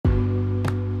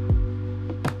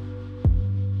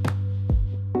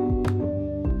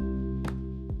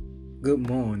Good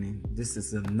morning. This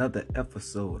is another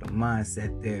episode of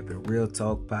Mindset Therapy Real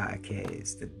Talk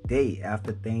Podcast. The day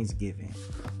after Thanksgiving.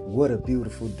 What a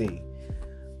beautiful day.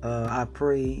 I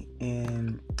pray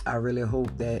and I really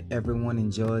hope that everyone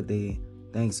enjoyed their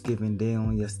Thanksgiving day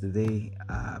on yesterday.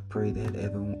 I pray that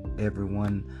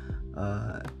everyone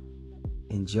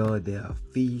enjoyed their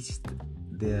feast,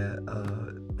 their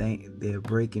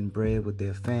breaking bread with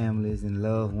their families and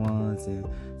loved ones and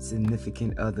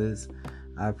significant others.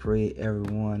 I pray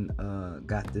everyone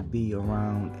got to be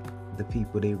around the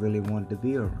people they really wanted to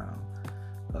be around.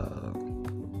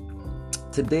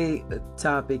 Today, the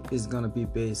topic is going to be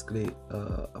basically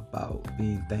about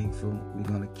being thankful. We're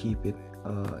going to keep it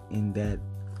in that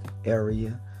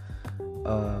area.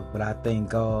 But I thank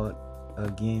God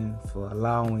again for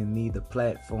allowing me the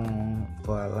platform,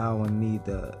 for allowing me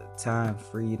the time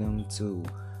freedom to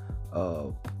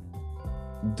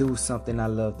do something I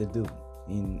love to do.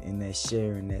 In that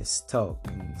sharing, that's talk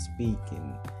and speak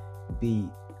and be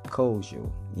cordial,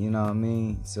 you know what I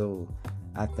mean? So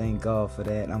I thank God for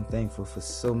that. I'm thankful for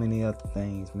so many other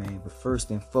things, man. But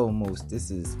first and foremost,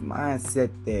 this is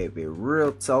Mindset Therapy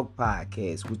Real Talk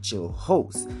Podcast with your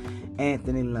host,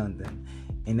 Anthony London.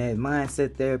 In that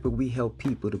Mindset Therapy, we help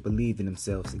people to believe in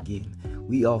themselves again.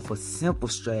 We offer simple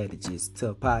strategies to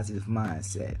a positive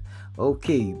mindset.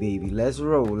 Okay, baby, let's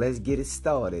roll. Let's get it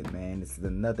started, man. This is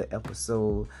another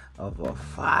episode of a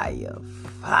fire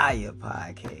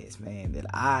podcast, man, that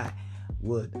I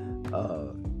would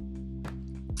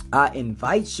I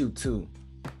invite you to,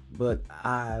 but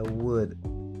I would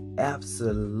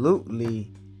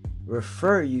absolutely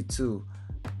refer you to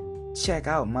check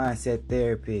out Mindset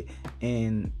Therapy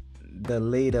in the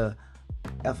later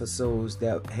episodes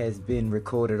that has been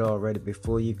recorded already.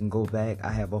 Before you can go back,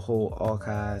 I have a whole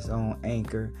archives on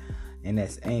Anchor, and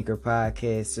that's Anchor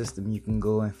podcast system. You can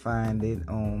go and find it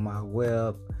on my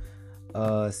web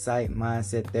site,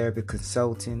 Mindset Therapy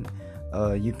Consulting.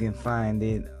 You can find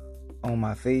it on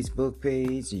my Facebook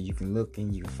page. You can look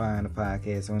and you can find the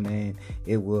podcast on there, and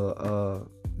it will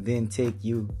then take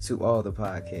you to all the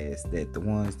podcasts, that the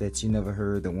ones that you never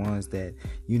heard, the ones that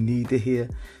you need to hear.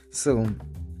 So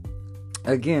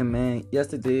again, man,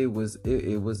 yesterday was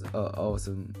an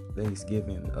awesome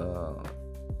Thanksgiving.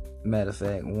 Matter of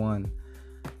fact, one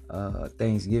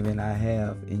Thanksgiving I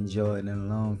have enjoyed in a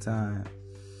long time.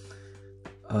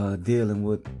 Dealing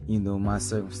with, my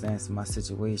circumstances, my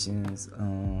situations,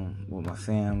 with my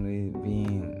family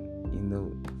being,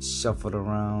 shuffled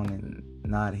around and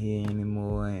not here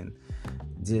anymore, and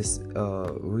just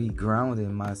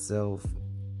regrounding myself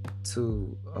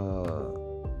to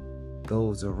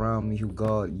those around me who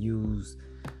God used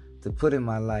to put in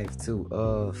my life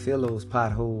to fill those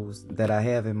potholes that I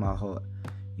have in my heart.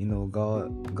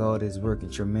 God is working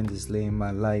tremendously in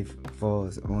my life for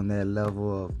us on that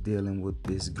level of dealing with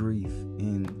this grief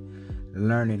and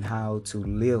learning how to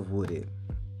live with it.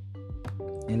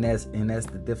 And that's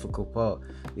the difficult part,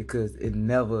 because you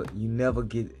never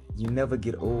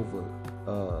get over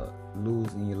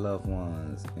losing your loved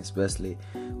ones, especially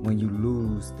when you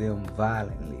lose them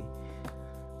violently.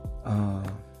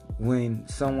 When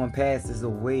someone passes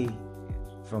away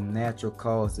from natural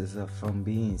causes or from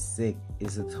being sick,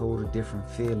 it's a total different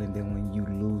feeling than when you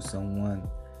lose someone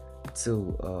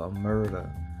to murder.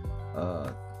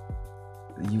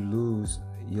 You lose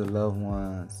your loved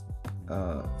ones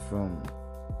from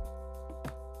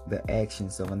the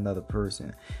actions of another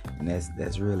person, and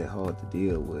that's really hard to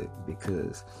deal with,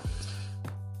 because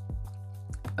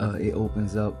it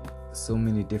opens up so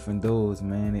many different doors,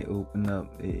 man. It opened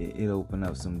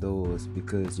up some doors,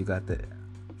 because you have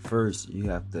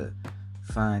to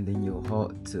find in your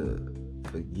heart to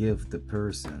forgive the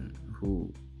person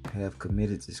who have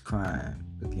committed this crime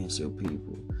against your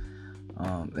people,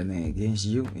 and then against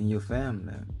you and your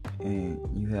family. And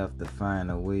you have to find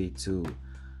a way to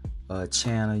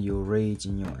channel your rage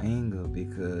and your anger,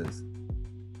 because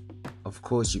of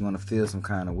course you're going to feel some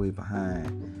kind of way behind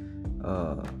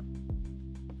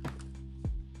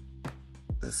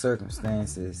the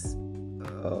circumstances,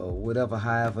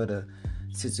 however the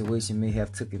situation may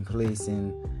have taken place,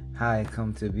 and how it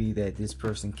come to be that this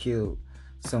person killed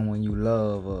someone you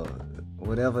love, or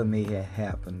whatever may have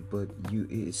happened. But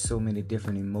it's so many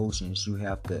different emotions. You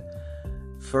have to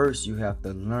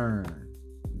learn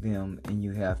them, and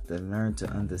you have to learn to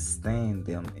understand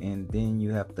them, and then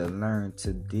you have to learn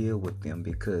to deal with them,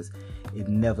 because it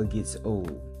never gets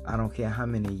old. I don't care how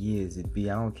many years it be.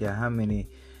 I don't care how many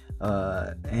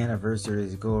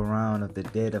anniversaries go around of the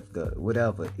death of the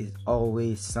whatever. It's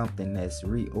always something that's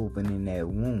reopening that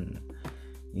wound,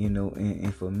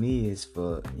 and for me, it's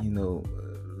for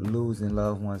losing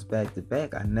loved ones back to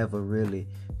back, I never really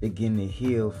begin to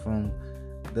heal from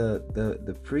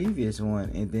the previous one,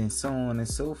 and then so on and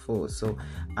so forth. So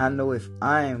I know if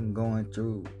I am going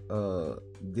through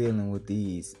dealing with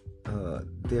these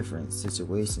different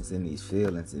situations and these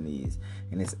feelings and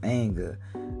this anger,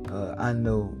 I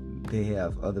know they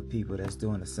have other people that's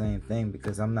doing the same thing,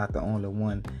 because I'm not the only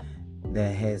one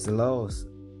that has lost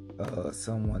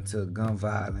someone to gun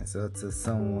violence or to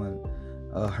someone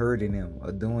hurting them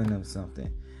or doing them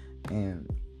something. And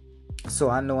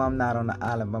so I know I'm not on the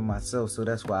island by myself. So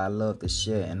that's why I love to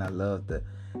share, and I love to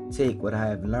take what I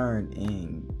have learned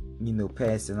and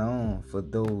pass it on for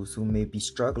those who may be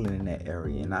struggling in that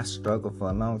area. And I struggled for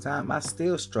a long time. I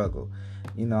still struggle.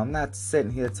 I'm not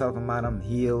sitting here talking about I'm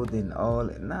healed and all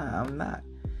that. Nah, I'm not.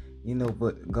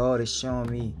 But God is showing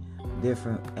me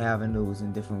different avenues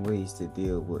and different ways to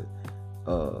deal with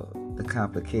the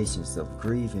complications of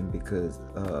grieving, because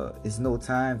it's no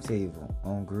timetable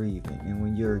on grieving. And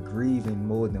when you're grieving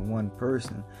more than one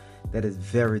person, that is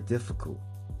very difficult.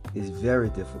 It's very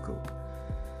difficult.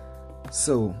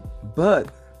 So,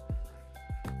 but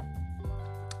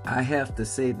I have to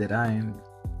say that I am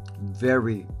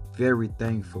very, very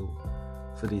thankful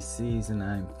for this season.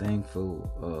 I am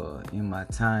thankful in my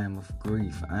time of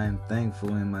grief. I am thankful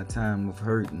in my time of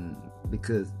hurting,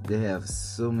 because they have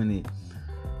so many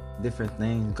different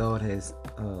things God has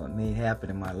made happen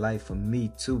in my life for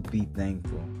me to be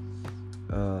thankful.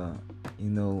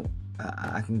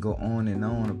 I can go on and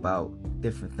on about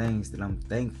different things that I'm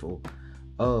thankful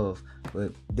of,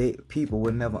 but people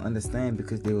would never understand,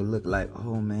 because they would look like,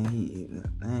 oh man,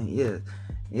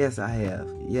 yes I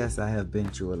have been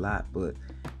through a lot, but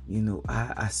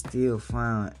I still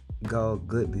find God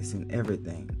goodness in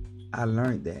everything. I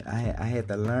learned that. I had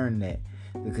to learn that,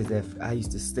 because if I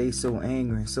used to stay so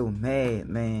angry and so mad,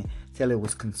 man, till it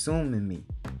was consuming me.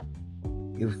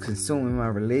 It was consuming my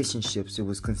relationships. It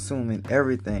was consuming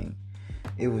everything.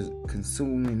 It was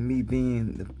consuming me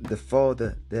being the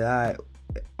father that I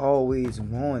always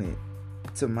wanted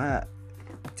to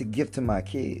give to my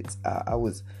kids. I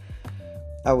was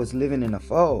living in a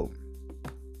fog,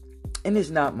 and it's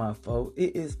not my fault.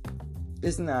 It's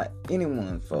not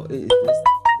anyone's fault. It's just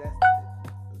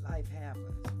life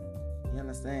happens. You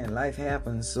understand? Life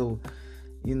happens. So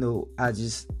I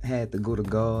just had to go to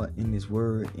God in His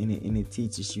Word, and it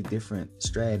teaches you different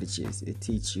strategies. It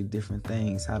teaches you different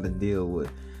things, how to deal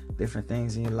with different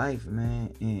things in your life,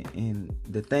 man. And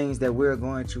the things that we're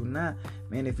going through now,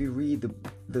 man, if you read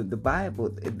the Bible,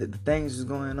 the things was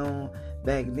going on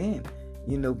back then,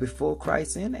 before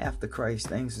Christ and after Christ,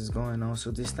 things is going on.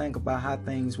 So just think about how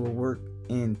things will work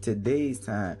in today's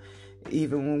time.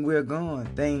 Even when we're gone,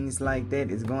 things like that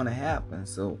is going to happen.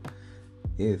 So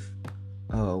if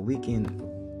we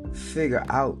can figure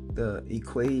out the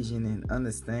equation and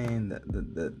understand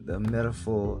the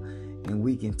metaphor, and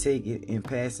we can take it and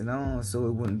pass it on, so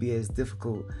it wouldn't be as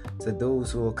difficult to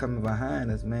those who are coming behind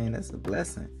us, man, that's a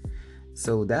blessing.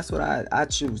 So that's what I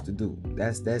choose to do.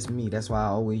 That's me. That's why I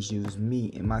always use me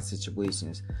in my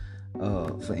situations.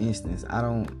 For instance, I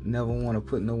don't never want to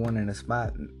put no one in a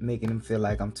spot, making them feel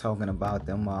like I'm talking about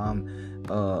them,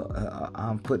 or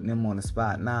I'm putting them on the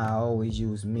spot. Nah, I always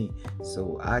use me.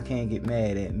 So I can't get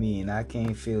mad at me, and I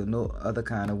can't feel no other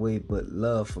kind of way but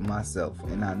love for myself.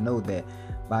 And I know that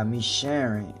by me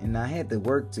sharing, and I had to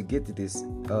work to get to this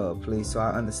place, so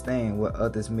I understand what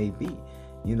others may be.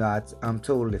 I'm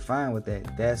totally fine with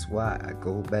that. That's why I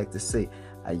go back to say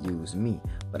I use me.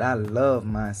 But I love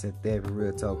Mindset Therapy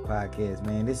Real Talk Podcast,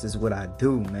 man. This is what I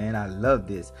do, man. I love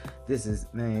this. This has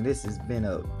been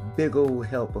a big old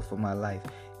helper for my life.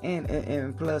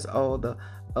 And plus all the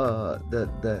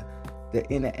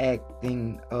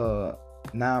interacting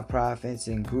nonprofits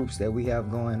and groups that we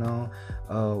have going on.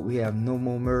 We have No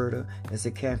More Murder. It's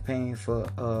a campaign for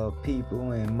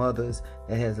people and mothers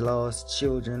that has lost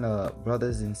children,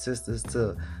 brothers and sisters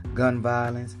to gun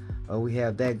violence. We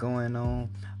have that going on.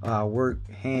 I work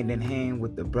hand in hand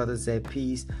with the Brothers at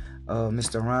Peace.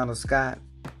 Mr. Ronald Scott,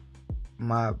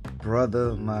 my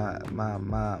brother, my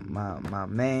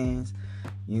mans.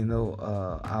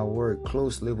 I work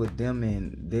closely with them,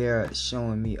 and they're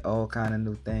showing me all kind of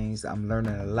new things. I'm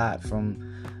learning a lot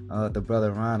from the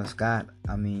brother Ronald Scott.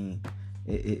 I mean,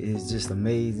 it's just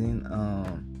amazing.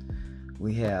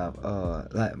 We have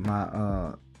like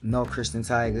my No Christian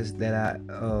Tigers that I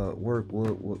work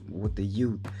with the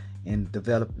youth and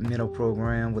developmental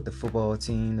program with the football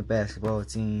team, the basketball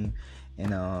team,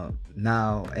 and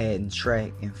now adding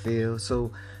track and field.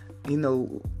 So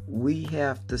we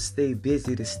have to stay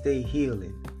busy to stay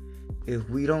healing. If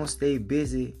we don't stay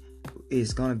busy,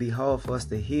 it's going to be hard for us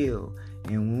to heal.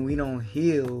 And when we don't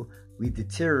heal, we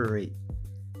deteriorate.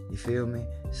 You feel me?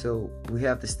 So we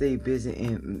have to stay busy,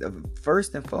 and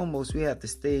first and foremost, we have to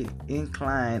stay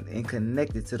inclined and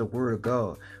connected to the Word of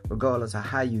God, regardless of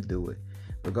how you do it,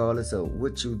 regardless of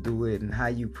what you do it and how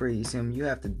you praise Him. You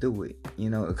have to do it,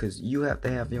 because you have to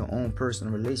have your own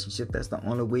personal relationship. That's the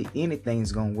only way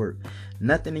anything's gonna work.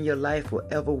 Nothing in your life will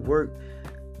ever work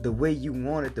the way you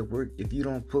want it to work if you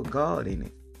don't put God in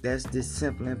it. That's just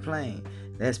simple and plain.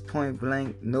 That's point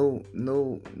blank. No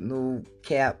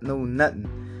cap, no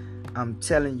nothing. I'm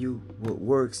telling you what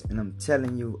works, and I'm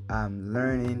telling you I'm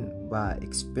learning by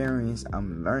experience.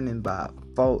 I'm learning by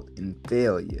fault and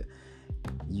failure.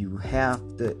 You have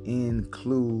to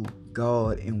include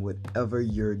God in whatever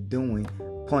you're doing,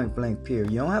 point blank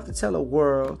period. You don't have to tell the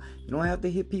world. You don't have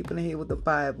to hit people in the head with the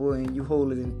Bible and you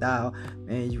hold it in thou.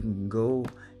 Man, you can go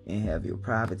and have your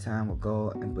private time with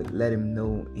God, but let Him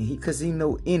know, and because He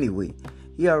know anyway.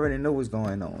 He already know what's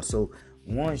going on. So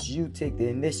once you take the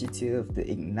initiative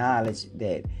to acknowledge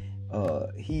that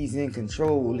He's in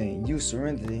control and you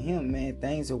surrender to Him, man,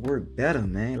 things will work better,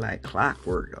 man, like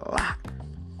clockwork.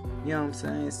 You know what I'm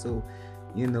saying? So,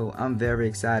 I'm very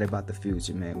excited about the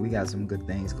future, man. We got some good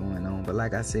things going on. But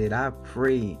like I said, I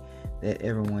pray that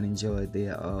everyone enjoyed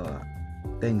their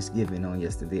Thanksgiving on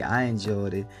yesterday. I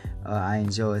enjoyed it. I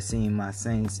enjoyed seeing my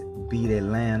Saints beat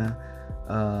Atlanta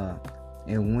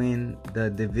and win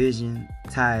the division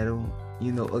title,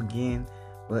 again.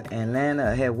 But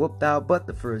Atlanta had whooped our butt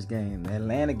the first game.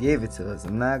 Atlanta gave it to us.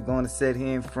 I'm not going to sit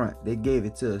here in front. They gave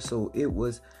it to us. So it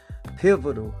was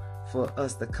pivotal for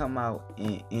us to come out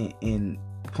and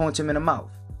punch them in the mouth.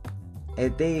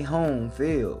 At their home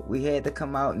field, we had to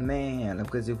come out and manhandle them,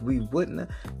 because if we wouldn't have,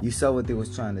 you saw what they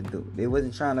was trying to do. They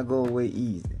wasn't trying to go away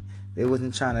easy. They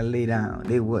wasn't trying to lay down.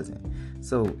 They wasn't.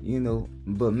 So,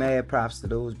 but mad props to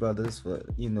those brothers for,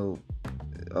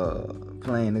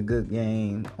 playing a good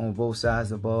game on both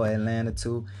sides of the ball. Atlanta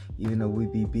too, even though we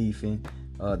be beefing.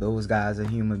 Those guys are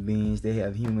human beings. They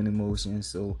have human emotions.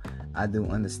 So I do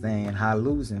understand how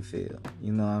losing feel.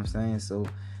 You know what I'm saying? So,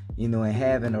 and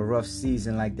having a rough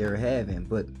season like they're having.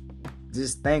 But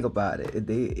just think about it.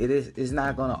 It's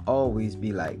not going to always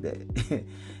be like that.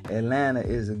 Atlanta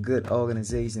is a good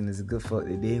organization. It's a good fuck.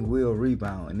 They will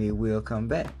rebound and they will come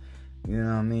back. You know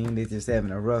what I mean? They're just having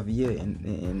a rough year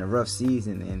and a rough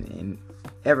season. And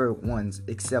everyone's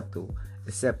acceptable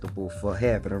for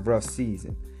having a rough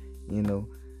season. And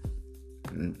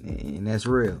that's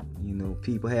real.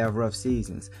 People have rough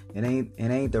seasons. It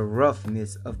ain't the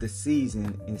roughness of the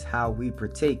season. It's how we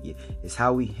partake it. It's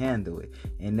how we handle it.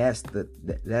 And that's the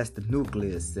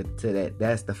nucleus to that.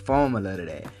 That's the formula to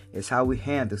that. It's how we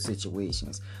handle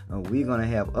situations. We're gonna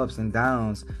have ups and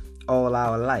downs all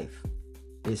our life.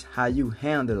 It's how you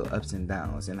handle the ups and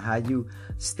downs and how you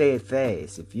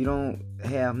steadfast. If you don't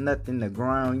have nothing to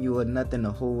ground you or nothing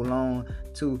to hold on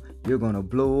to, you're going to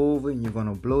blow over and you're going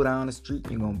to blow down the street.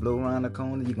 You're going to blow around the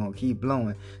corner. You're going to keep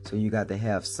blowing. So you got to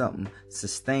have something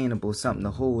sustainable, something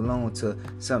to hold on to,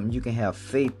 something you can have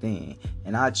faith in.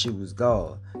 And I choose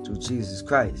God through Jesus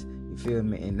Christ. You feel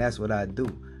me? And that's what I do.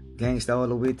 Gangsta all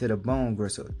the way to the bone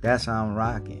gristle. That's how I'm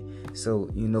rocking. So,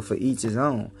 for each his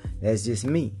own. That's just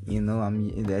me.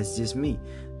 That's just me.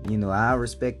 I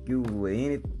respect you with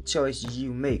any choices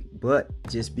you make, but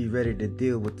just be ready to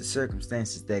deal with the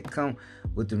circumstances that come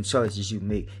with them choices you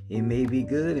make. It may be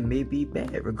good, it may be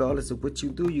bad. Regardless of what you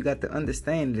do, you got to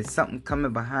understand there's something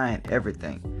coming behind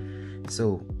everything.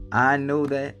 So I know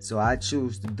that, so I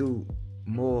choose to do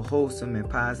more wholesome and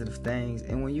positive things.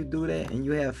 And when you do that and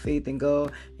you have faith in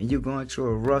God and you're going through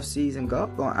a rough season,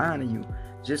 God gonna honor you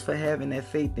just for having that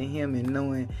faith in Him and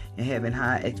knowing and having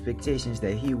high expectations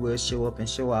that He will show up and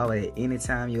show out at any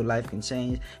time. Your life can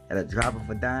change at a drop of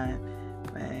a dime.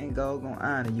 Man, God gonna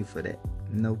honor you for that.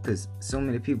 Because so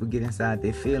many people get inside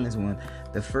their feelings when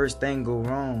the first thing go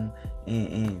wrong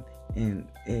and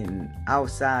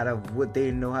outside of what they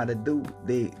know how to do,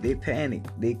 they panic,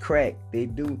 they crack, they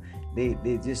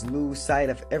just lose sight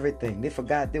of everything. They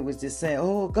forgot they was just saying,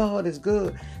 oh, God is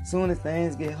good. Soon as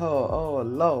things get hard, oh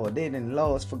Lord, they done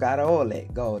lost, forgot all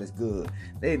that. God is good.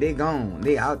 They gone,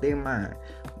 they out their mind.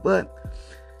 But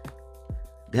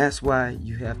that's why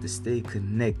you have to stay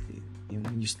connected. And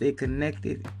when you stay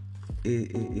connected,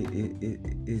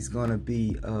 it's gonna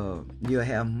be you'll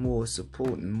have more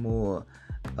support and more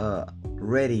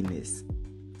readiness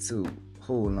to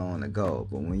hold on to God.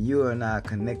 But when you are not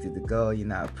connected to God, you're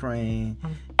not praying,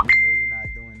 you're not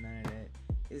doing none of that,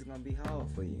 it's gonna be hard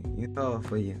for you.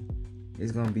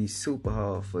 It's gonna be super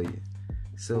hard for you.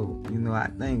 So, I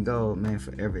thank God, man,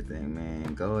 for everything,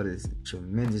 man. God is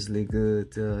tremendously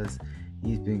good to us.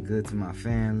 He's been good to my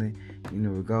family,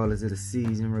 regardless of the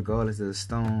season, regardless of the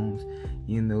storms.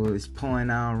 It's pouring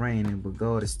out raining, but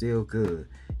God is still good.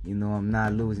 I'm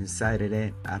not losing sight of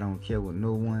that. I don't care what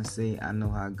no one say. I know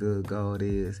how good God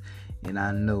is, and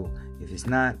I know if it's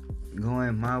not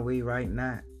going my way right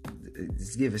now,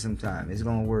 just give it some time. It's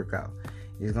gonna work out.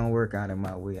 It's gonna work out in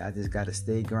my way. I just gotta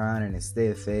stay grinding and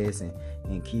steadfast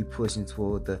and keep pushing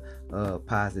toward the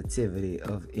positivity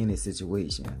of any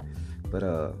situation. But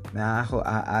now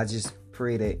I just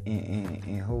pray that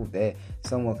and hope that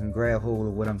someone can grab hold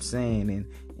of what I'm saying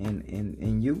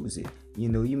and use it.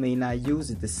 You may not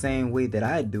use it the same way that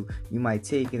I do. You might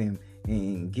take it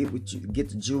and get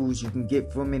the jewels you can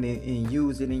get from it and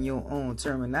use it in your own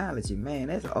terminology. Man,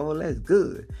 that's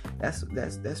good.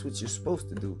 That's what you're supposed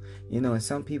to do. And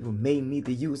some people may need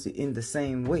to use it in the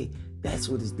same way. That's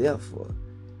what it's there for.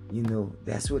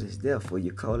 That's what it's there for.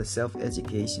 You call it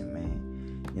self-education, man.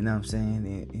 You know what I'm saying?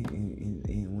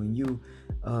 And when you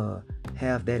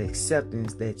have that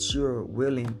acceptance that you're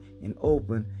willing and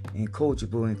open and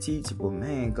coachable and teachable,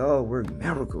 man, God worked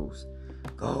miracles.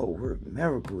 God worked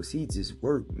miracles. He just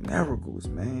worked miracles,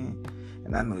 man.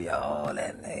 And I know y'all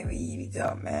that name he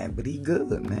talk, man, but he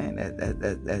good, man.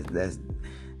 That's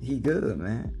he good,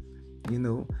 man.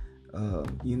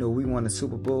 We won a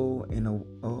Super Bowl in a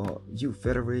Youth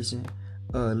Federation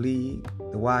League,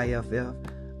 the YFF.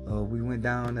 We went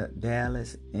down to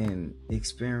Dallas and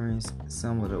experienced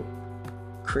some of the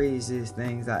craziest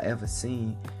things I ever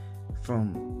seen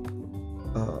from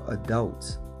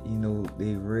adults.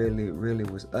 They really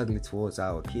was ugly towards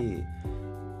our kids.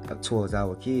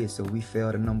 So we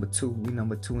fell to number 2. We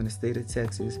number 2 in the state of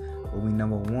Texas, but we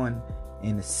number 1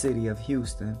 in the city of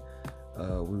Houston.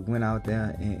 We went out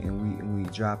there and we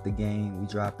dropped the game. We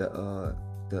dropped the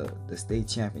state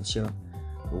championship,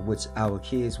 which our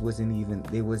kids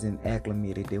wasn't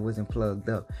acclimated. They wasn't plugged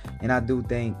up. And I do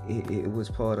think it was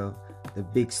part of the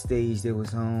big stage they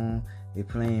was on. They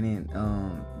playing in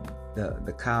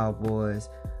the Cowboys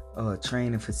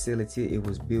training facility. It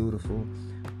was beautiful,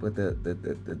 but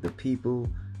the people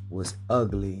was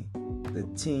ugly. The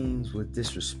teams were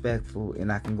disrespectful,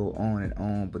 and I can go on and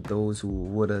on, but those who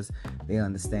were with us, they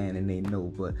understand and they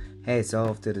know. But hats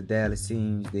off to the Dallas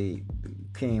teams. They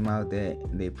came out there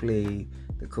and they played.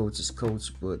 The coach's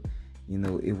coach, but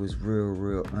it was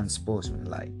real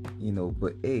unsportsmanlike.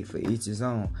 But hey, for each his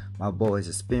own. My boys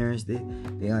experienced it.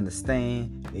 They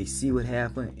understand. They see what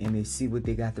happened, and they see what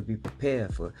they got to be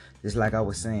prepared for. Just like I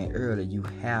was saying earlier, you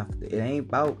have to. It ain't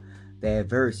about the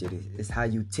adversity. It's how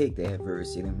you take the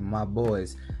adversity. And my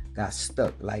boys got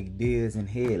stuck like deers in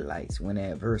headlights when the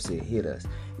adversity hit us.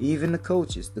 Even the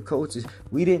coaches,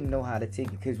 we didn't know how to take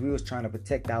it because we was trying to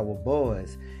protect our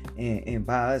boys, and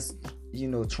by us,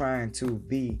 trying to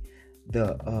be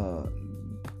the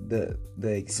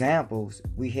examples,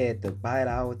 we had to bite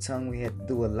our tongue. We had to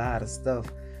do a lot of stuff,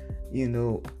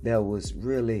 that was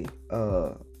really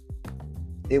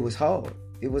it was hard.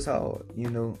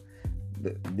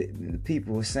 The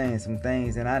people were saying some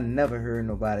things, and I never heard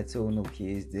nobody told no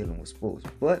kids dealing with sports.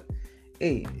 But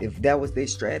hey, if that was their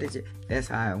strategy, that's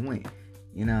how it went.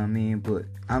 You know what I mean? But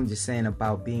I'm just saying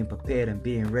about being prepared and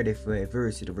being ready for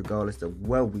adversity, regardless of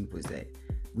where we was at.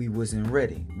 We wasn't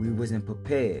ready. We wasn't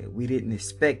prepared. We didn't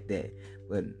expect that.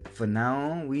 But for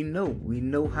now on, we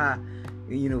know how, and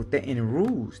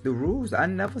the rules, I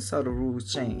never saw the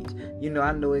rules change.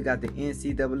 I know it got the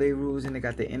NCAA rules and they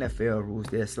got the NFL rules.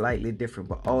 They're slightly different,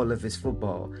 but all of it's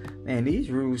football. Man, these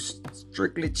rules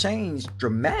strictly changed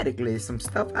dramatically. Some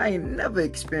stuff I ain't never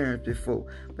experienced before.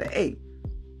 But hey,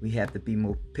 we have to be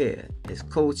more prepared as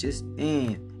coaches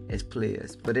and as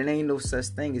players. But it ain't no such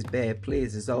thing as bad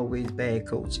players. It's always bad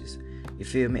coaches. You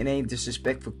feel me? It ain't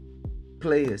disrespectful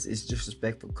players, it's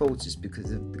disrespectful coaches,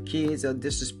 because if the kids are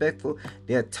disrespectful,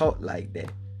 they're taught like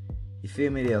that. You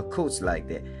feel me? They're coached like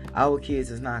that. Our kids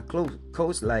is not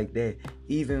coached like that.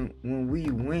 Even when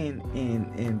we win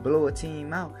and blow a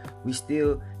team out, we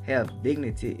still have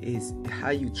dignity. Is how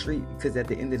you treat, because at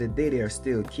the end of the day, they are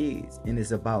still kids and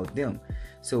it's about them.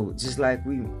 So just like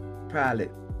we probably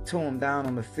tore them down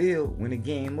on the field, when the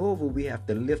game over, we have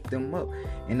to lift them up.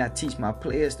 And I teach my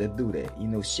players to do that.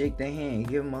 Shake their hand,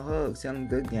 give them a hug, tell them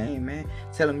good game, man.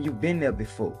 Tell them you've been there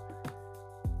before.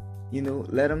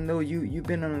 Let them know you've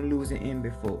been on the losing end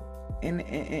before. And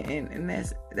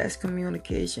that's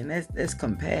communication. That's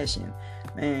compassion,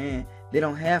 man. They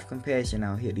don't have compassion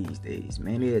out here these days,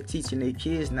 man. They're teaching their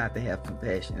kids not to have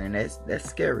compassion, and that's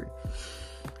scary.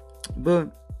 But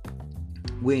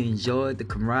we enjoyed the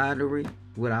camaraderie.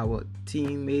 with our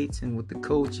teammates and with the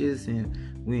coaches,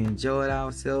 and we enjoyed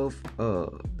ourselves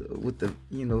with the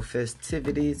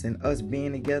festivities and us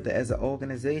being together as an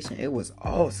organization. It was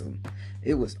awesome.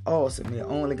 It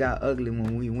only got ugly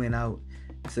when we went out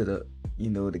to the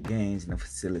the games in the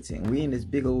facility, and we in this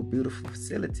big old beautiful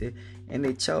facility, and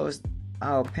they charged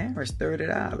our parents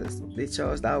 $30. They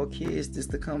charged our kids just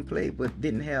to come play, but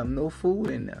didn't have no food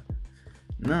in there,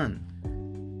 none.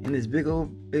 In this big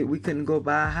old, we couldn't go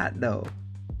buy a hot dog.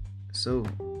 So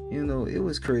it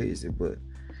was crazy, but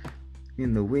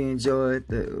we enjoyed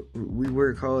we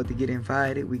worked hard to get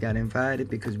invited. We got invited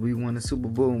because we won the Super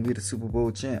Bowl, and we're the Super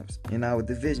Bowl champs in our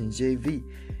division, JV.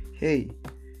 Hey,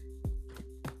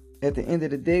 at the end of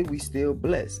the day, we still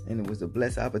blessed, and it was a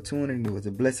blessed opportunity. It was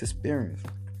a blessed experience.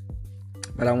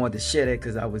 But I wanted to share that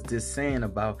because I was just saying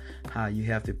about how you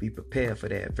have to be prepared for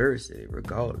the adversity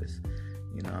regardless.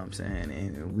 You know what I'm saying?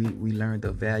 And we learned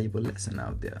a valuable lesson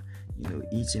out there.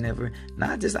 Each and every,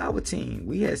 not just our team.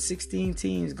 We had 16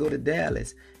 teams go to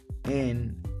Dallas,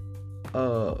 and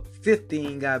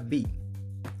 15 got beat.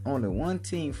 Only one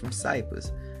team from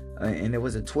Cyprus, and there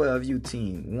was a 12U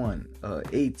team, won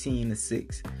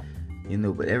 18-6.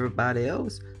 But everybody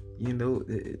else,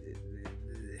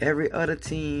 every other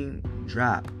team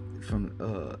dropped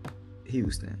from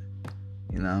Houston.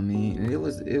 You know what I mean? And it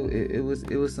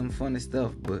was some funny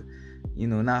stuff, but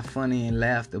not funny and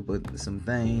laughter, but some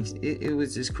things. It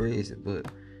was just crazy, but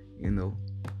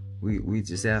we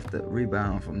just have to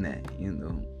rebound from that.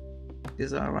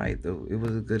 It's all right though. It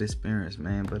was a good experience,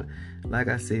 man. But like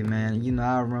I say, man,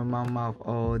 I run my mouth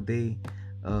all day.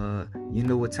 You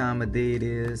know what time of day it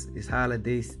is. It's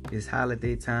holidays. It's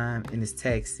holiday time, and it's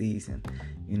tax season.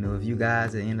 If you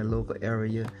guys are in the local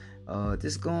area,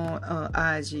 just go on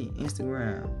IG,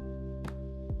 Instagram,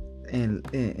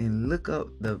 and look up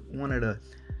one of the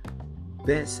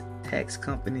best tax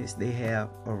companies they have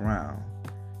around.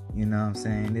 You know what I'm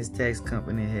saying? This tax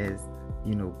company has,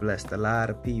 blessed a lot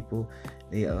of people.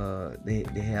 They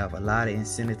have a lot of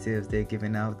incentives they're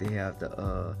giving out. They have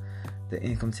the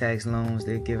income tax loans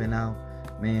they're giving out.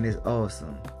 Man, it's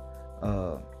awesome.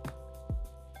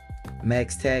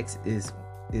 Max Tax is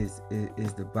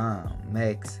the bomb.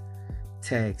 Max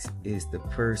Tax is the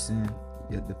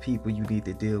people you need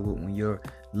to deal with when you're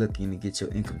looking to get your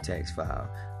income tax filed.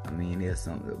 I mean, they're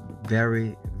some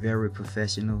very, very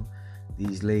professional.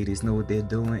 These ladies know what they're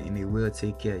doing, and they will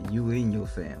take care of you and your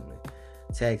family.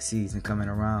 Tax season coming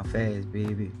around fast,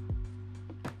 baby.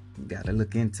 You gotta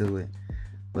look into it.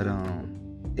 But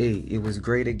hey, it was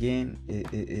great again.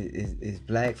 It's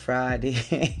Black Friday.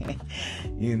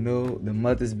 The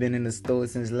mother's been in the store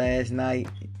since last night.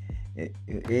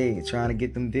 Hey, trying to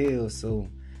get them deals. So,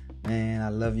 man, I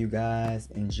love you guys.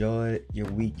 Enjoy your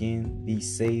weekend. Be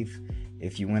safe.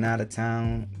 If you went out of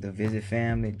town to visit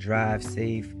family, drive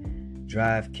safe.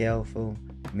 Drive careful.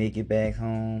 Make it back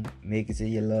home. Make it to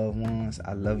your loved ones.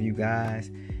 I love you guys.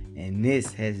 And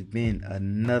this has been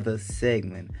another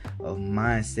segment of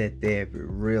Mindset Therapy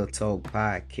Real Talk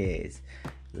Podcast.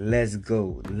 Let's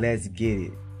go. Let's get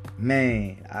it.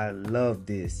 Man, I love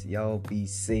this. Y'all be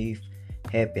safe.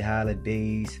 Happy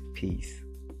holidays. Peace.